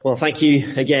Well, thank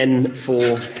you again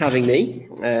for having me.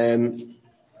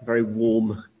 Very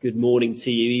warm good morning to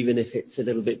you, even if it's a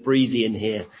little bit breezy in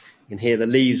here. You can hear the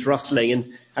leaves rustling.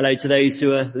 And hello to those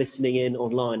who are listening in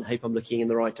online. I hope I'm looking in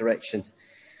the right direction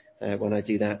when I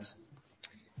do that.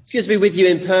 It's good to be with you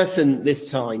in person this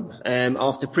time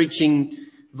after preaching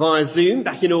via Zoom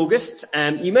back in August.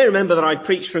 You may remember that I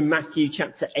preached from Matthew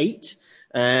chapter 8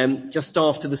 just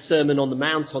after the Sermon on the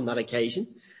Mount on that occasion.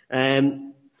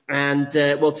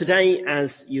 Well, today,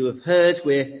 as you have heard,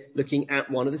 we're looking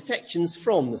at one of the sections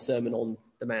from the Sermon on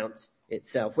the Mount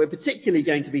itself. We're particularly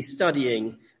going to be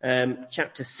studying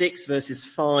chapter 6, verses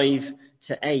 5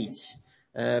 to 8.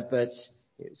 But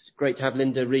it's great to have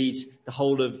Linda read the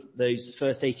whole of those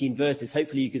first 18 verses.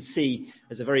 Hopefully you could see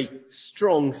there's a very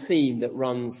strong theme that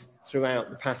runs throughout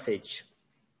the passage.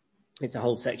 It's a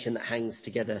whole section that hangs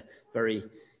together very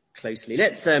closely.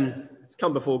 Let's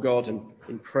come before God and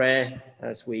in prayer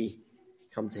as we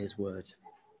come to his word.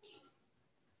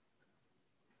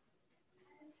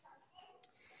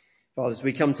 Father, as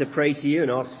we come to pray to you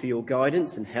and ask for your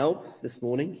guidance and help this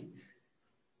morning,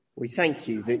 we thank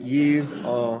you that you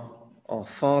are our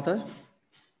Father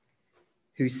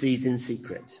who sees in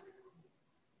secret.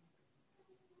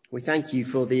 We thank you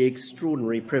for the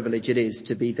extraordinary privilege it is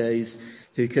to be those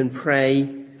who can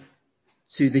pray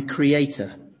to the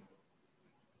Creator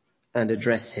and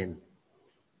address him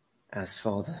as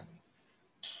Father.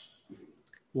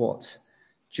 What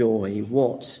joy,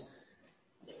 what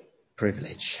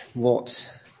privilege, what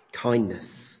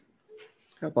kindness.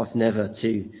 Help us never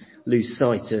to lose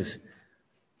sight of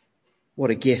what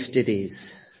a gift it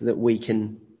is that we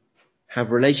can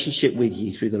have relationship with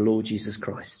you through the Lord Jesus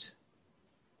Christ.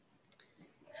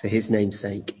 For his name's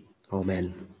sake,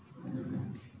 amen.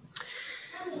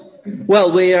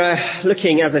 Well, we're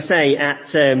looking, as I say, at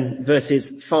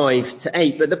verses 5 to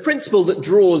 8, but the principle that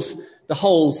draws the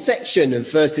whole section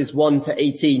of verses 1 to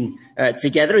 18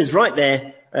 together is right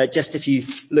there, just if you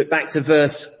look back to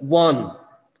verse 1.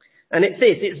 And it's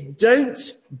this, it's don't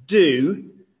do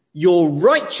your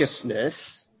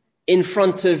righteousness in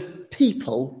front of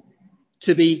people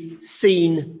to be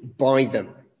seen by them.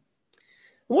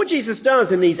 What Jesus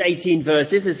does in these 18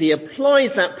 verses is he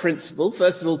applies that principle,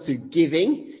 first of all, to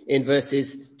giving in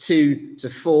verses 2 to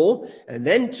 4, and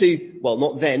then to, well,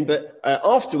 not then, but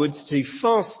afterwards to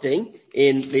fasting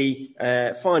in the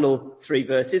final three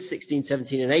verses, 16,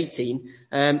 17, and 18.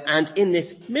 And in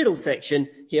this middle section,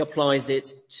 he applies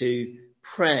it to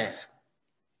prayer.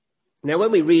 Now,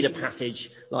 when we read a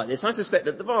passage like this, I suspect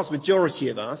that the vast majority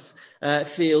of us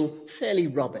feel fairly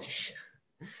rubbish.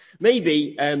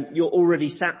 Maybe you're already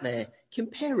sat there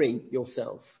comparing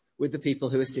yourself with the people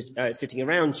who are sitting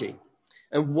around you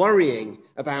and worrying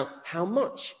about how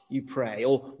much you pray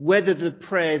or whether the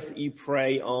prayers that you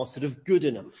pray are sort of good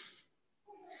enough.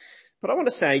 But I want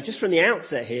to say just from the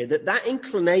outset here that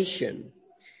inclination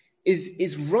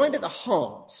is right at the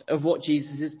heart of what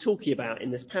Jesus is talking about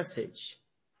in this passage.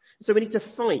 So we need to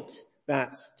fight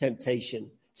that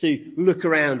temptation to look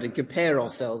around and compare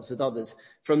ourselves with others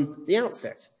from the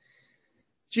outset.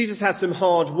 Jesus has some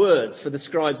hard words for the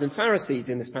scribes and Pharisees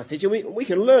in this passage, and we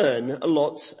can learn a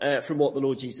lot from what the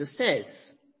Lord Jesus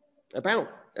says about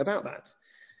that.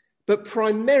 But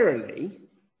primarily,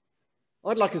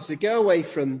 I'd like us to go away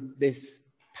from this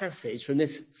passage, from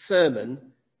this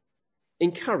sermon,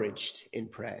 encouraged in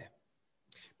prayer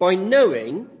by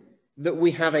knowing that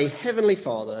we have a heavenly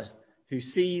Father who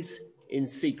sees in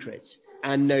secret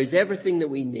and knows everything that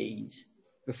we need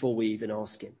before we even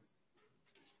ask him.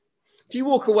 If you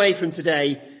walk away from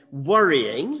today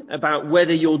worrying about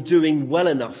whether you're doing well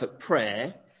enough at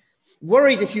prayer,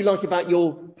 worried, if you like, about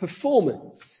your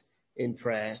performance in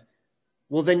prayer,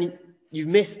 well, then you've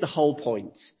missed the whole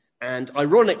point. And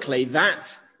ironically,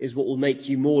 that is what will make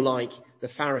you more like the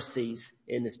Pharisees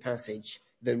in this passage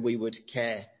than we would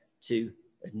care to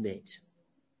admit.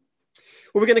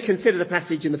 Well, we're going to consider the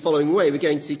passage in the following way. We're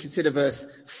going to consider verse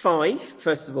 5,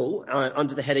 first of all,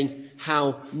 under the heading,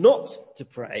 How Not to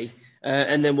Pray.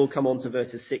 And then we'll come on to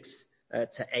verses 6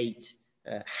 to 8,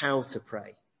 How to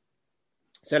Pray.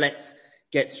 So let's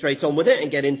get straight on with it and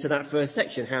get into that first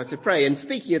section, How to Pray. And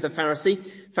speaking of the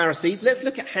Pharisees, let's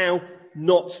look at how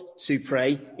not to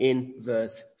pray in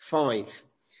verse 5.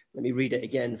 Let me read it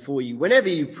again for you. Whenever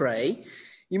you pray,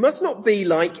 you must not be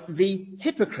like the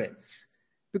hypocrites,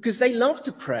 because they love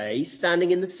to pray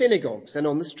standing in the synagogues and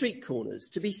on the street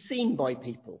corners to be seen by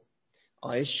people.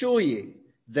 I assure you,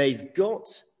 they've got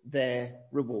their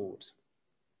reward.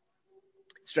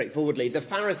 Straightforwardly, the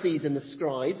Pharisees and the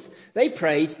scribes, they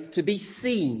prayed to be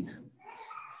seen.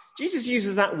 Jesus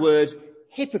uses that word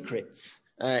hypocrites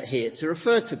here to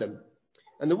refer to them.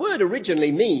 And the word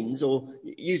originally means, or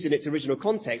used in its original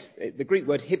context, the Greek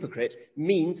word hypocrite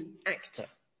means actor.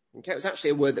 Okay, it was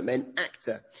actually a word that meant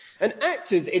actor. And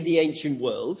actors in the ancient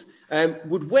world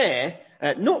would wear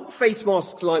not face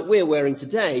masks like we're wearing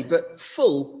today, but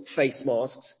full face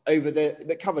masks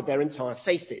that covered their entire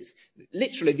faces.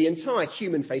 Literally, the entire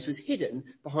human face was hidden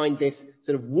behind this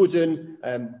sort of wooden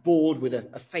board with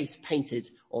a face painted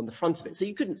on the front of it. So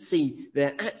you couldn't see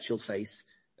their actual face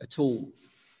at all.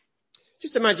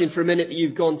 Just imagine for a minute that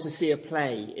you've gone to see a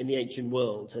play in the ancient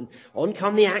world, and on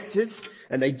come the actors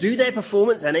and they do their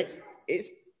performance, and it's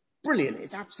brilliant.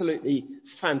 It's absolutely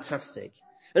fantastic.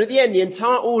 And at the end, the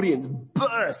entire audience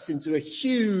bursts into a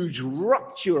huge,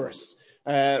 rapturous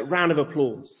round of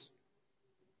applause.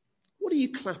 What are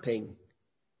you clapping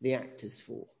the actors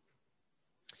for?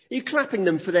 Are you clapping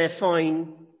them for their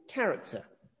fine character?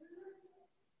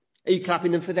 Are you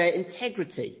clapping them for their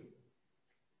integrity?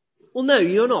 Well, no,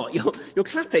 you're not. You're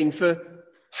clapping for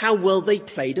how well they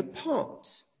played a part.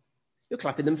 You're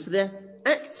clapping them for their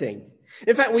acting.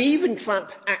 In fact, we even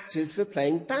clap actors for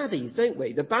playing baddies, don't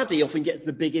we? The baddie often gets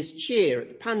the biggest cheer at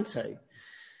the panto.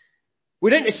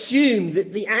 We don't assume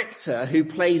that the actor who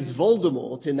plays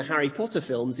Voldemort in the Harry Potter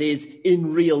films is,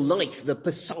 in real life, the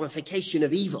personification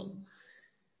of evil.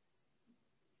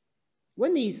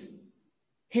 When these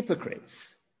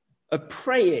hypocrites are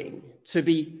praying to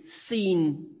be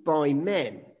seen by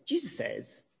men, Jesus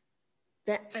says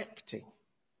they're acting.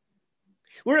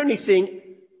 We're only seeing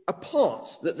a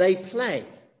part that they play.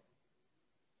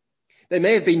 They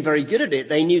may have been very good at it.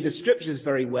 They knew the scriptures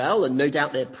very well, and no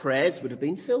doubt their prayers would have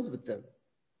been filled with them.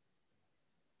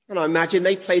 And I imagine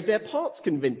they played their parts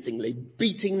convincingly,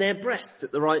 beating their breasts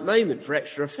at the right moment for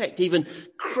extra effect, even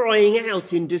crying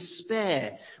out in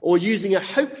despair or using a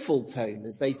hopeful tone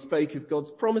as they spoke of God's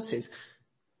promises.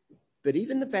 But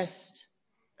even the best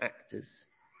actors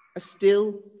are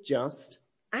still just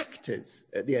actors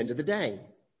at the end of the day.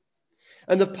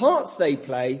 And the parts they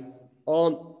play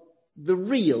aren't the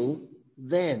real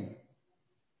them.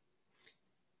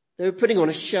 They were putting on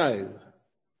a show.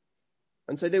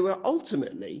 And so they were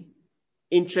ultimately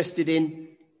interested in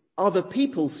other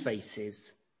people's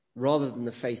faces rather than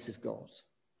the face of God.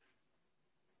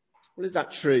 Well, is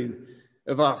that true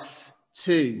of us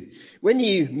too? When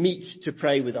you meet to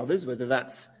pray with others, whether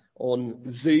that's on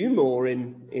Zoom or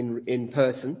in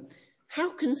person,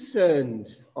 how concerned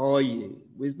are you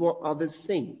with what others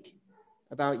think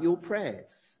about your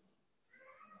prayers?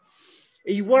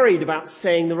 Are you worried about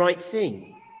saying the right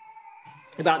thing?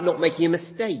 About not making a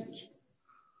mistake?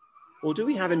 Or do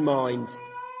we have in mind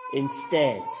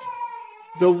instead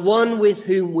the one with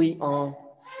whom we are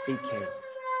speaking,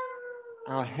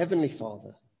 our Heavenly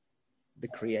Father, the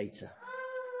Creator?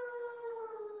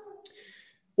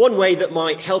 One way that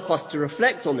might help us to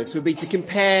reflect on this would be to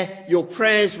compare your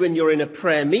prayers when you're in a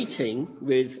prayer meeting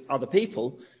with other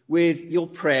people with your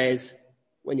prayers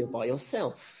when you're by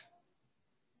yourself.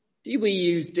 Do we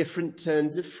use different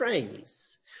turns of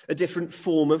phrase, a different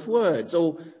form of words,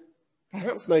 or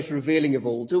perhaps most revealing of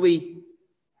all, do we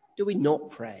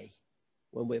not pray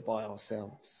when we're by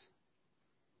ourselves?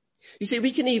 You see,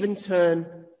 we can even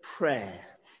turn prayer,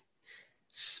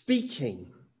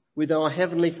 speaking with our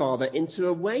Heavenly Father, into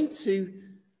a way to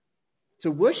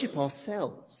worship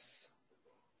ourselves.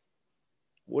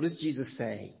 What does Jesus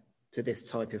say to this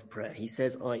type of prayer? He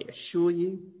says, I assure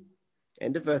you,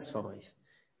 end of verse 5,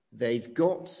 they've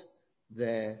got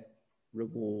their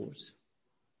reward.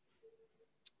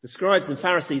 The scribes and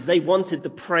Pharisees, they wanted the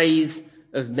praise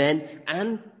of men,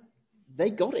 and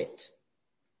they got it.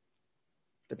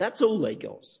 But that's all they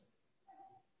got.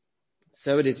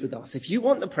 So it is with us. If you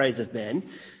want the praise of men,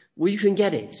 well, you can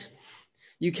get it.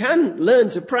 You can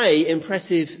learn to pray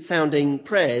impressive sounding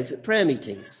prayers at prayer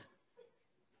meetings.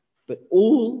 But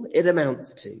all it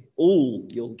amounts to, all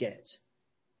you'll get,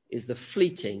 is the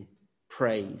fleeting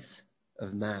praise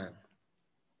of man.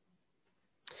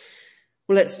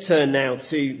 Well, let's turn now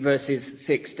to verses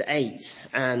 6 to 8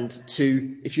 and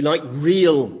to, if you like,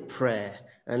 real prayer,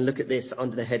 and look at this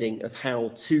under the heading of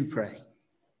how to pray.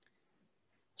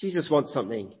 Jesus wants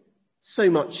something so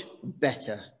much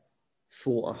better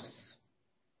for us.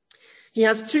 He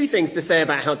has two things to say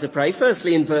about how to pray.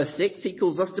 Firstly, in verse 6, he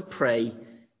calls us to pray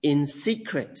in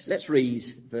secret. Let's read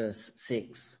verse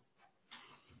 6.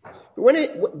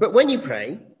 But when you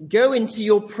pray, go into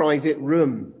your private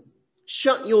room,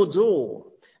 shut your door,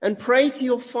 and pray to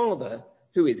your Father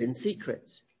who is in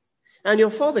secret. And your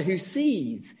Father who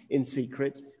sees in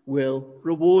secret will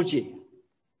reward you.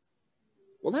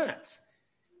 Well, that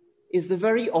is the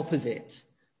very opposite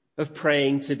of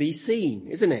praying to be seen,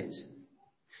 isn't it?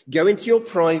 Go into your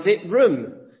private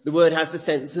room. The word has the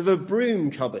sense of a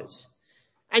broom cupboard.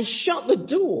 And shut the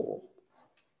door.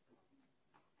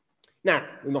 Now,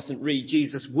 we mustn't read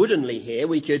Jesus woodenly here.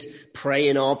 We could pray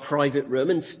in our private room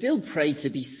and still pray to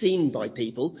be seen by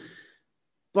people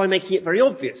by making it very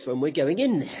obvious when we're going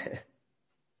in there.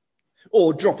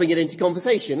 Or dropping it into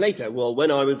conversation later. Well,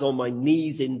 when I was on my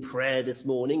knees in prayer this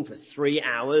morning for 3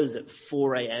 hours at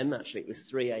 4 a.m., actually it was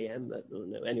 3 a.m., but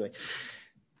no, anyway.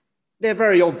 There are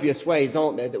very obvious ways,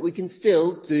 aren't there, that we can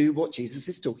still do what Jesus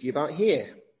is talking about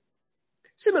here.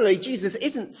 Similarly, Jesus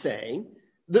isn't saying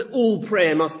that all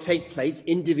prayer must take place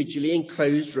individually in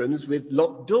closed rooms with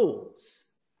locked doors,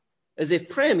 as if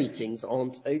prayer meetings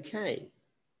aren't okay.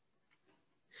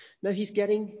 No, he's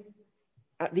getting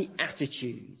at the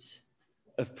attitude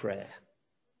of prayer.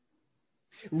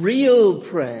 Real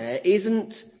prayer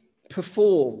isn't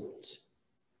performed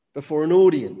before an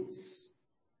audience.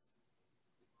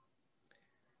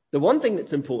 The one thing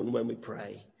that's important when we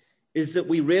pray is that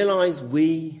we realize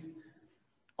we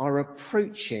are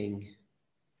approaching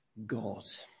God.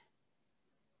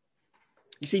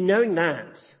 You see, knowing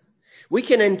that, we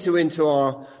can enter into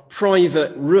our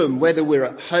private room, whether we're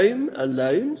at home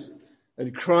alone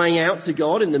and crying out to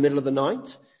God in the middle of the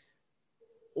night,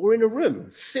 or in a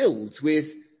room filled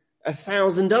with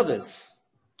 1,000 others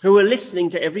who are listening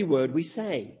to every word we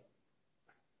say.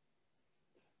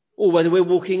 Or whether we're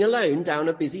walking alone down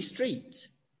a busy street,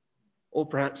 or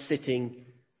perhaps sitting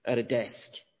at a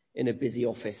desk in a busy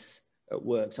office at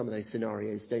work. Some of those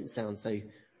scenarios don't sound so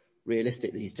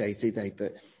realistic these days, do they?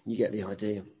 But you get the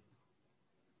idea.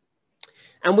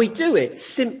 And we do it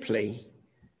simply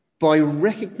by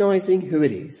recognizing who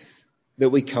it is that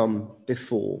we come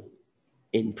before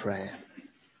in prayer.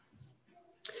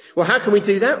 Well, how can we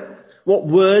do that? What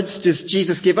words does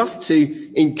Jesus give us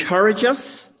to encourage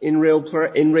us in real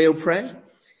prayer?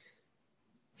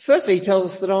 Firstly, he tells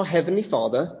us that our Heavenly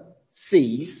Father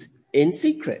sees in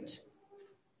secret.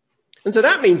 And so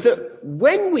that means that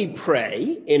when we pray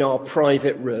in our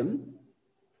private room,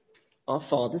 our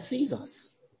Father sees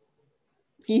us.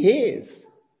 He hears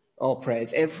our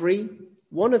prayers, every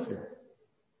one of them.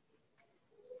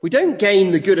 We don't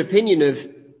gain the good opinion of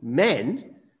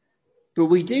men, but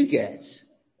we do get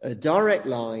a direct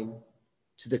line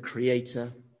to the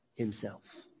Creator himself.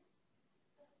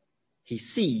 He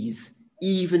sees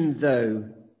even though,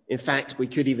 in fact, we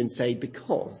could even say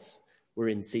because we're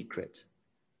in secret.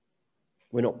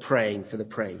 We're not praying for the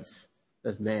praise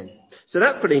of men. So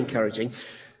that's pretty encouraging.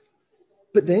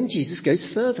 But then Jesus goes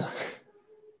further.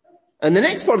 And the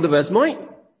next part of the verse might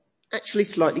actually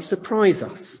slightly surprise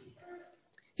us.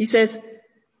 He says,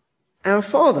 our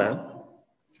Father,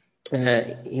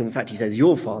 in fact he says,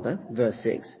 your Father, verse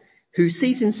 6, who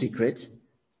sees in secret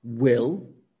will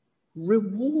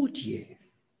reward you.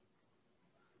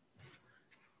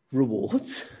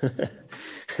 Rewards?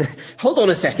 Hold on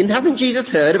a second. Hasn't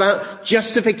Jesus heard about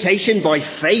justification by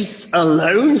faith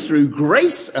alone, through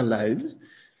grace alone?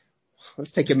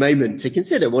 Let's take a moment to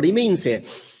consider what he means here.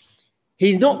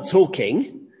 He's not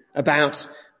talking about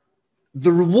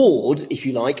the reward, if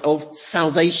you like, of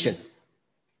salvation.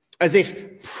 As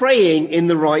if praying in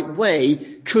the right way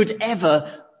could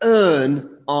ever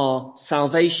earn our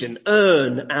salvation,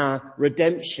 earn our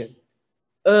redemption,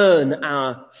 earn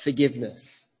our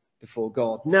forgiveness before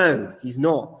God. No, he's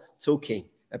not talking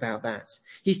about that.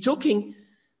 He's talking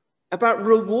about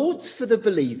rewards for the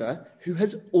believer who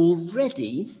has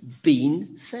already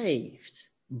been saved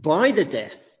by the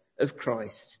death of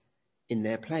Christ in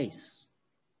their place.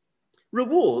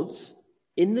 Rewards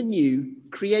in the new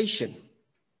creation.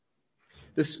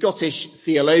 The Scottish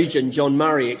theologian John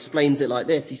Murray explains it like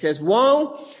this. He says,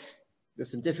 there's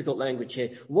some difficult language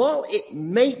here, while it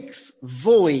makes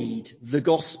void the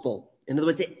gospel, in other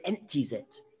words, it empties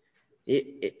it,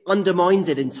 it undermines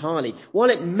it entirely, while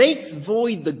it makes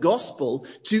void the gospel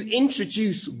to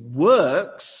introduce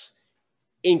works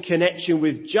in connection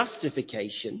with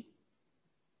justification,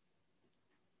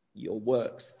 your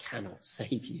works cannot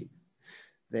save you.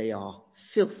 They are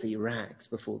filthy rags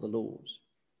before the Lord.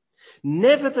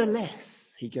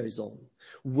 Nevertheless, he goes on,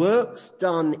 works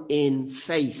done in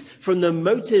faith from the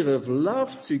motive of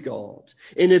love to God,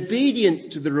 in obedience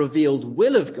to the revealed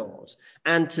will of God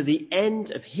and to the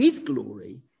end of his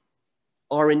glory,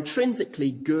 are intrinsically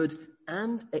good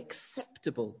and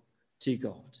acceptable to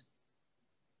God.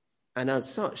 And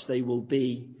as such, they will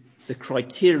be the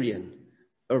criterion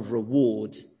of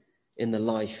reward in the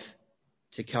life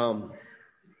to come.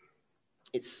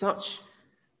 It's such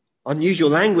unusual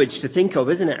language to think of,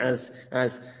 isn't it,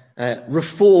 as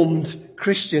reformed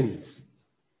Christians.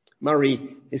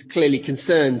 Murray is clearly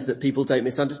concerned that people don't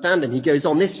misunderstand him. He goes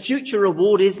on, this future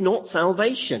reward is not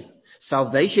salvation.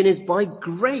 Salvation is by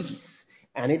grace,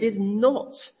 and it is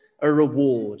not a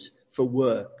reward for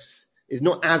works. It's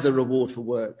not as a reward for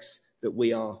works that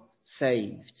we are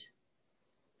saved.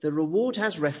 The reward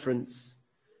has reference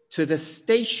to the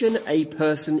station a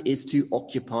person is to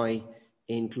occupy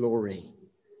in glory,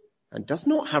 and does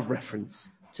not have reference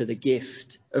to the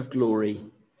gift of glory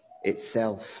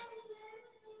itself.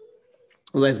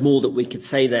 Well, there's more that we could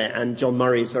say there, and John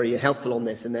Murray is very helpful on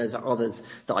this, and there's others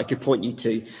that I could point you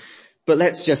to. But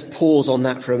let's just pause on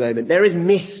that for a moment. There is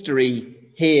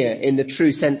mystery here in the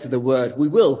true sense of the word. We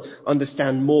will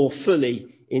understand more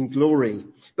fully in glory.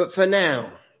 But for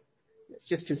now, let's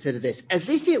just consider this. As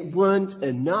if it weren't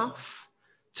enough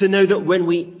to know that when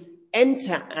we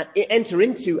enter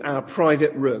into our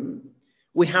private room,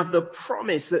 we have the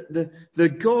promise that the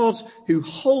God who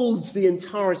holds the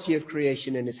entirety of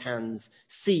creation in his hands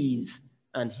sees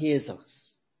and hears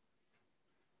us.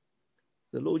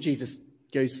 The Lord Jesus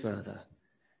goes further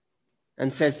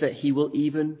and says that he will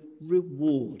even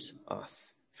reward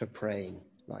us for praying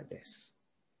like this.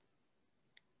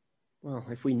 Well,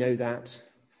 if we know that,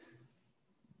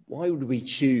 why would we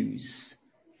choose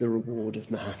the reward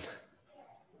of man?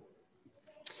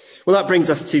 Well, that brings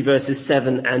us to verses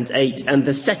 7 and 8, and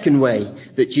the second way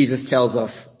that Jesus tells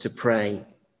us to pray.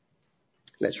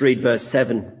 Let's read verse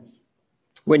 7.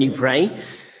 When you pray,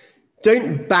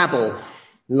 don't babble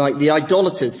like the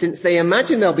idolaters, since they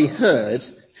imagine they'll be heard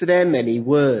for their many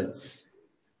words.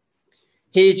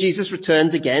 Here Jesus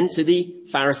returns again to the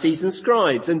Pharisees and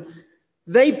scribes, and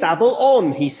they babble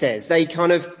on, he says. They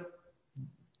kind of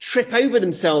trip over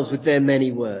themselves with their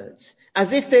many words,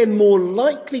 as if they're more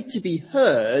likely to be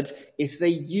heard if they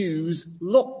use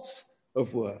lots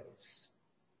of words.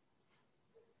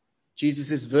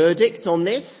 Jesus' verdict on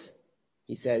this,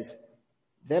 he says,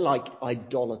 they're like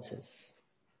idolaters.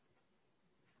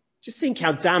 Just think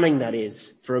how damning that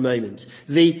is for a moment.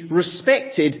 The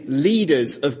respected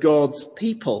leaders of God's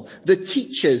people, the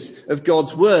teachers of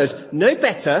God's word, no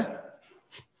better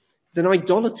than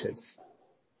idolaters.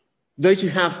 Those who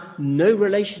have no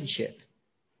relationship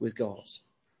with God.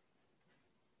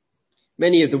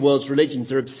 Many of the world's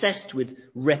religions are obsessed with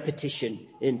repetition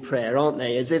in prayer, aren't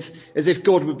they? As if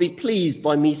God would be pleased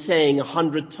by me saying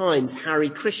 100 times Hare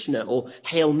Krishna or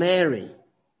Hail Mary.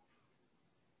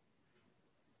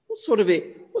 What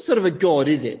sort of a God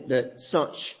is it that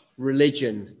such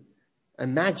religion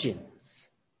imagines?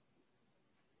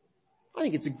 I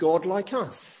think it's a God like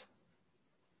us.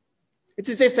 It's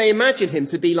as if they imagine him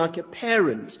to be like a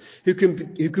parent who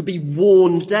could be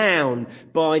worn down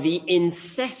by the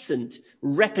incessant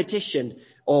repetition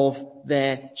of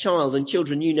their child. And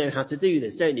children, you know how to do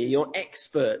this, don't you? You're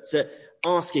experts at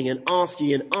asking and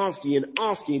asking and asking and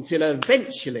asking until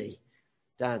eventually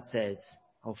Dad says,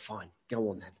 oh fine, go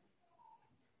on then.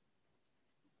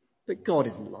 But God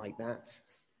isn't like that.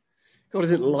 God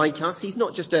isn't like us. He's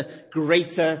not just a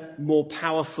greater, more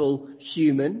powerful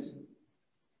human.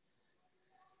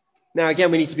 Now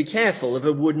again, we need to be careful of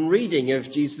a wooden reading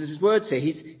of Jesus' words here.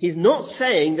 He's not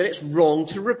saying that it's wrong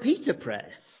to repeat a prayer.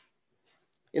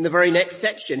 In the very next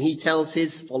section, he tells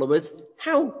his followers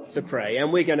how to pray.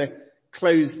 And we're going to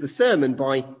close the sermon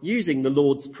by using the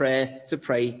Lord's Prayer to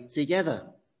pray together.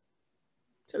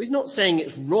 So he's not saying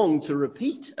it's wrong to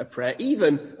repeat a prayer,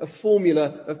 even a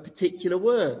formula of particular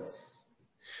words.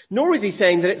 Nor is he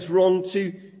saying that it's wrong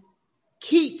to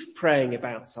keep praying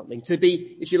about something, to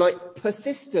be, if you like,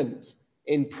 persistent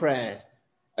in prayer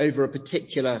over a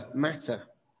particular matter.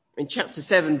 In chapter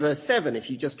 7, verse 7, if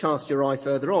you just cast your eye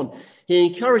further on, he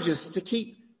encourages us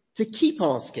to keep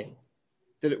asking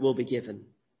that it will be given,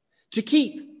 to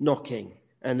keep knocking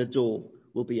and the door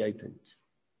will be opened.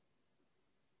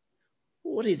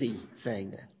 What is he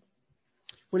saying there?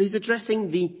 Well, he's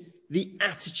addressing the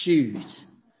attitude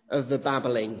of the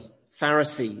babbling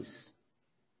Pharisees,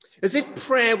 as if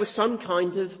prayer was some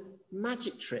kind of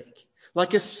magic trick,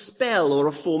 like a spell or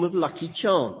a form of lucky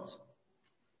chant.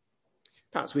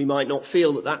 Perhaps we might not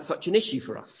feel that that's such an issue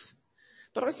for us,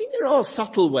 but I think there are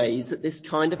subtle ways that this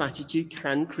kind of attitude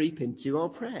can creep into our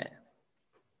prayer.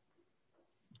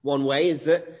 One way is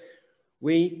that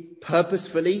we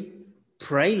purposefully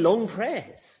pray long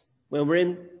prayers when we're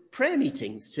in prayer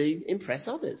meetings to impress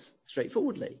others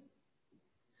straightforwardly.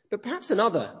 But perhaps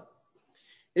another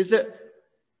is that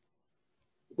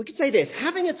we could say this: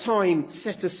 having a time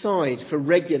set aside for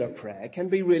regular prayer can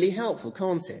be really helpful,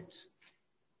 can't it?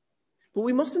 But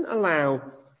we mustn't allow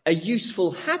a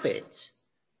useful habit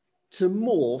to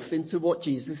morph into what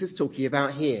Jesus is talking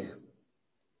about here.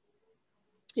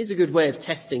 Here's a good way of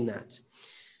testing that.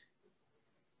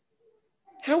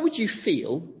 How would you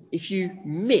feel if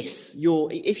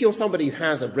you're somebody who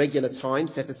has a regular time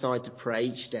set aside to pray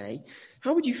each day,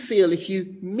 how would you feel if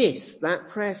you miss that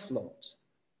prayer slot?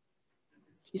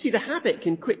 You see, the habit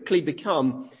can quickly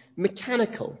become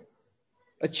mechanical,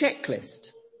 a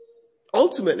checklist,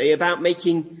 ultimately about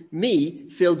making me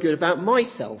feel good about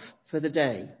myself for the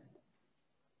day.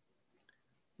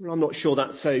 Well, I'm not sure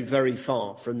that's so very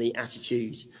far from the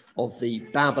attitude of the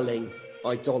babbling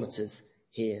idolaters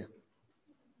here.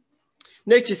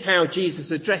 Notice how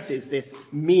Jesus addresses this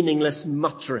meaningless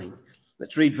muttering.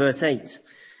 Let's read verse 8.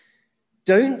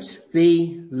 Don't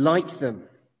be like them,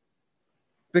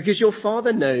 because your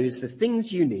Father knows the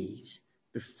things you need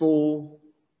before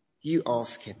you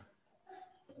ask him.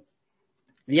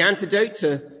 The antidote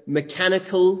to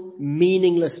mechanical,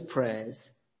 meaningless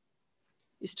prayers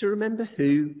is to remember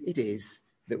who it is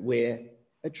that we're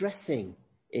addressing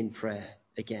in prayer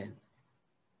again.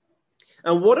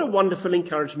 And what a wonderful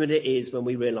encouragement it is when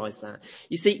we realize that.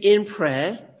 You see, in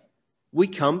prayer, we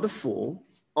come before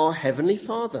our Heavenly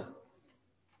Father.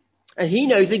 And he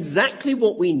knows exactly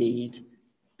what we need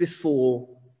before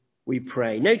we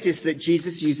pray. Notice that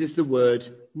Jesus uses the word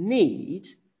need,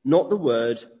 not the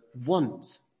word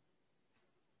want.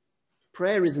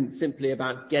 Prayer isn't simply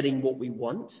about getting what we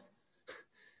want.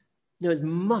 No, it's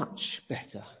much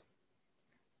better.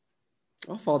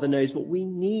 Our Father knows what we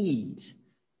need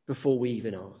before we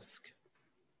even ask.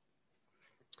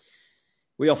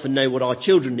 We often know what our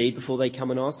children need before they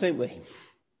come and ask, don't we?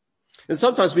 And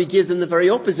sometimes we give them the very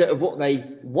opposite of what they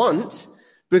want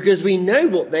because we know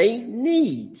what they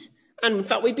need. And in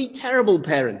fact, we'd be terrible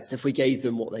parents if we gave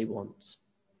them what they want.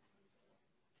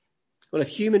 Well, if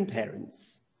human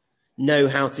parents know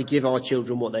how to give our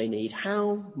children what they need,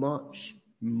 how much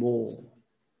more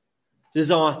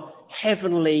does our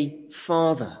Heavenly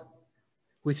Father,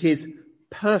 with his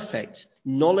perfect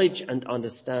knowledge and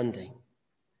understanding,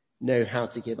 know how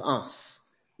to give us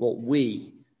what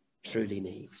we truly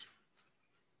need.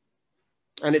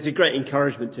 And it's a great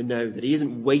encouragement to know that he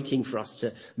isn't waiting for us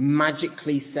to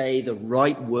magically say the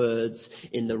right words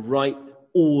in the right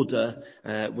order,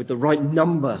 with the right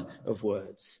number of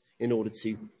words in order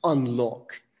to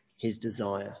unlock his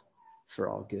desire for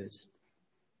our good.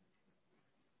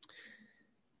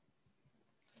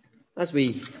 As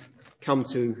we come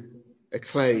to a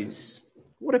close,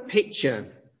 what a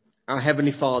picture our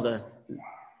Heavenly Father,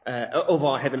 of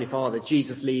our Heavenly Father,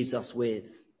 Jesus leaves us with.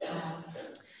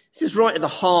 This is right at the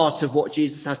heart of what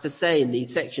Jesus has to say in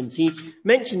these sections. He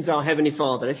mentions our Heavenly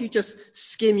Father. If you just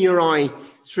skim your eye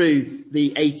through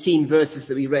the 18 verses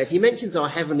that we read, he mentions our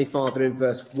Heavenly Father in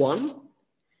verse 1,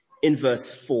 in verse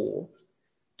 4,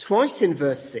 twice in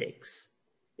verse 6,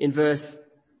 in verse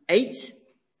 8,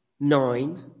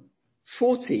 9,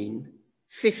 14,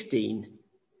 15,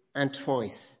 and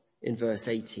twice in verse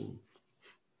 18.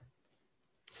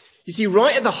 You see,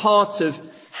 right at the heart of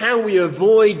how we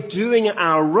avoid doing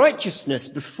our righteousness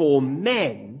before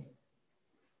men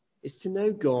is to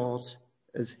know God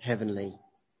as Heavenly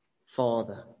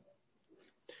Father.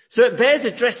 So it bears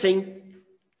addressing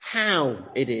how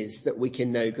it is that we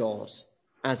can know God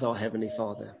as our Heavenly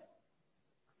Father.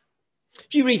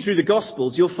 If you read through the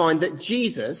Gospels, you'll find that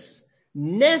Jesus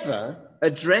never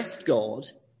addressed God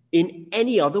in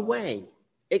any other way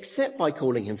except by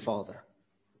calling him Father,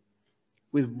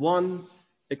 with one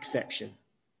exception.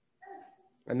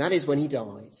 And that is when he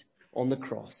died on the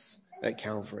cross at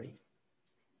Calvary.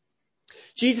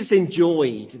 Jesus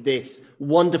enjoyed this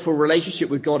wonderful relationship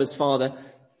with God as Father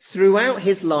throughout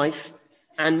his life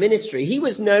and ministry. He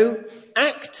was no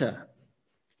actor.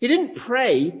 He didn't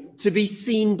pray to be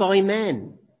seen by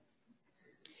men.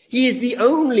 He is the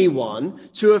only one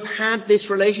to have had this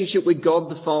relationship with God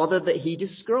the Father that he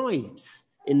describes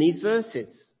in these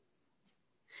verses.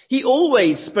 He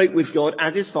always spoke with God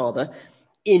as his Father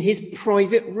in his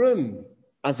private room,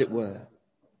 as it were.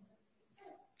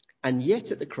 And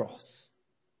yet at the cross,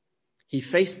 he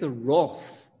faced the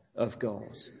wrath of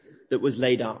God that was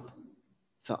laid up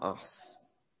for us.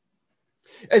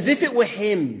 As if it were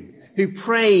him who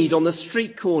prayed on the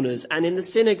street corners and in the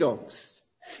synagogues.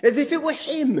 As if it were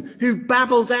him who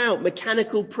babbled out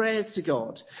mechanical prayers to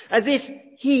God. As if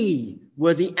he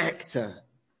were the actor,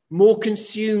 more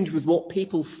consumed with what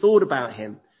people thought about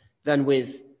him than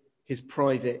with his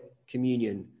private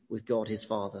communion with God his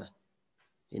Father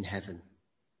in heaven.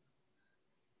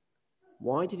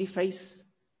 Why did he face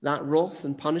that wrath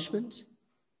and punishment?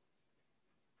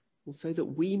 Well, so that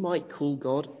we might call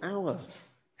God our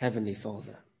Heavenly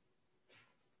Father.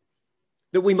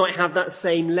 That we might have that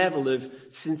same level of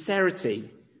sincerity,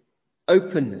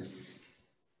 openness,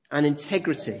 and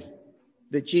integrity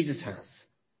that Jesus has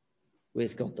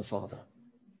with God the Father.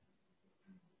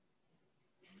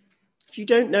 If you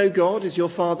don't know God as your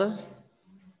Father,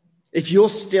 if you're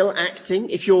still acting,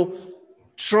 if you're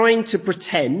trying to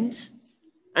pretend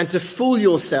and to fool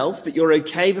yourself that you're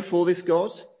okay before this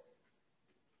God,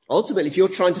 ultimately, if you're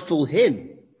trying to fool him,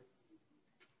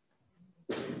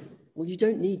 well, you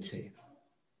don't need to.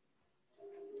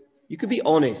 You can be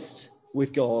honest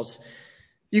with God.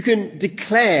 You can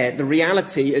declare the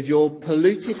reality of your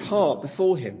polluted heart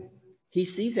before him. He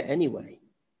sees it anyway.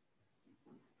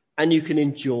 And you can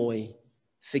enjoy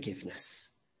forgiveness.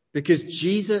 Because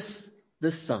Jesus,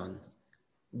 the Son,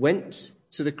 went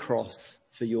to the cross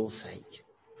for your sake.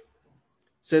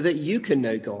 So that you can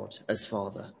know God as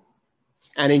Father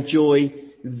and enjoy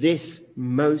this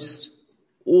most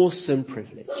awesome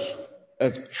privilege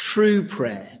of true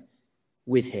prayer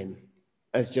with him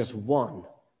as just one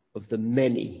of the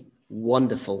many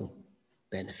wonderful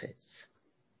benefits.